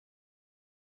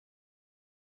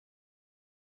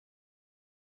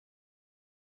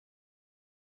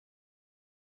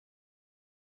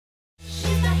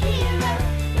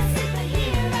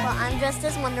dressed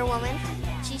as Wonder Woman.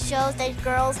 She shows that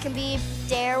girls can be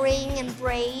daring and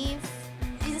brave.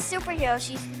 She's a superhero.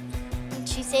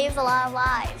 She saves a lot of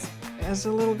lives. As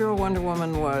a little girl, Wonder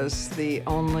Woman was the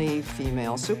only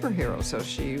female superhero, so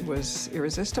she was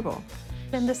irresistible.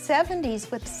 In the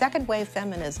 70s, with second wave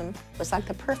feminism, it was like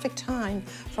the perfect time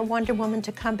for Wonder Woman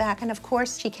to come back. And of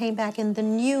course, she came back in the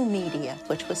new media,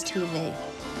 which was TV.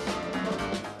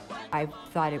 I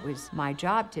thought it was my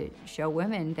job to show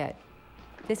women that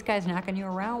this guy's knocking you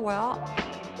around well.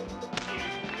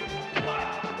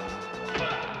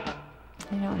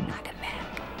 You know, knock him back.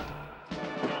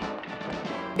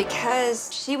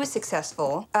 Because she was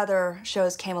successful, other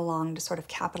shows came along to sort of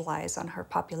capitalize on her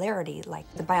popularity,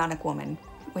 like The Bionic Woman,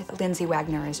 with Lindsey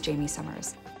Wagner as Jamie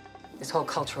Summers. This whole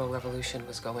cultural revolution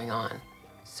was going on.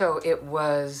 So it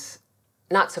was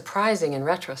not surprising in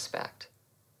retrospect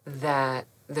that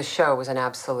the show was an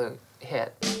absolute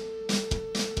hit.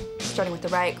 Starting with the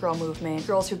Riot Girl movement,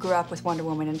 girls who grew up with Wonder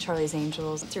Woman and Charlie's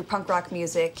Angels, through punk rock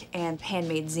music and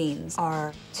handmade zines,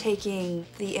 are taking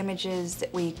the images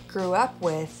that we grew up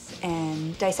with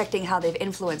and dissecting how they've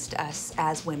influenced us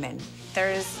as women.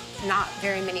 There's not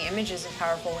very many images of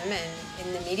powerful women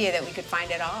in the media that we could find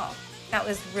at all. That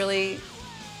was really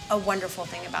a wonderful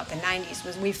thing about the 90s,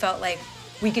 was we felt like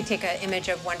we could take an image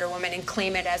of Wonder Woman and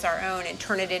claim it as our own and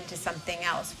turn it into something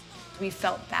else. We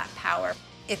felt that power.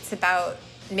 It's about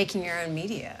making your own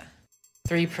media.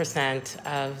 3%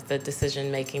 of the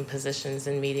decision-making positions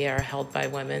in media are held by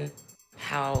women.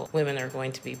 How women are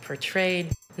going to be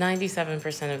portrayed,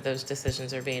 97% of those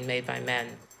decisions are being made by men.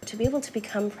 To be able to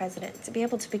become president, to be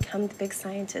able to become the big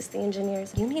scientists, the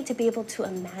engineers, you need to be able to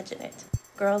imagine it.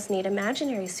 Girls need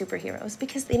imaginary superheroes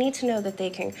because they need to know that they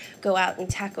can go out and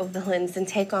tackle villains and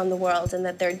take on the world, and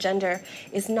that their gender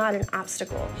is not an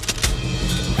obstacle.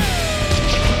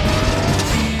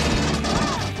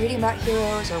 Reading about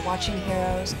heroes or watching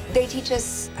heroes, they teach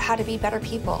us how to be better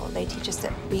people. They teach us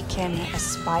that we can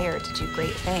aspire to do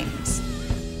great things.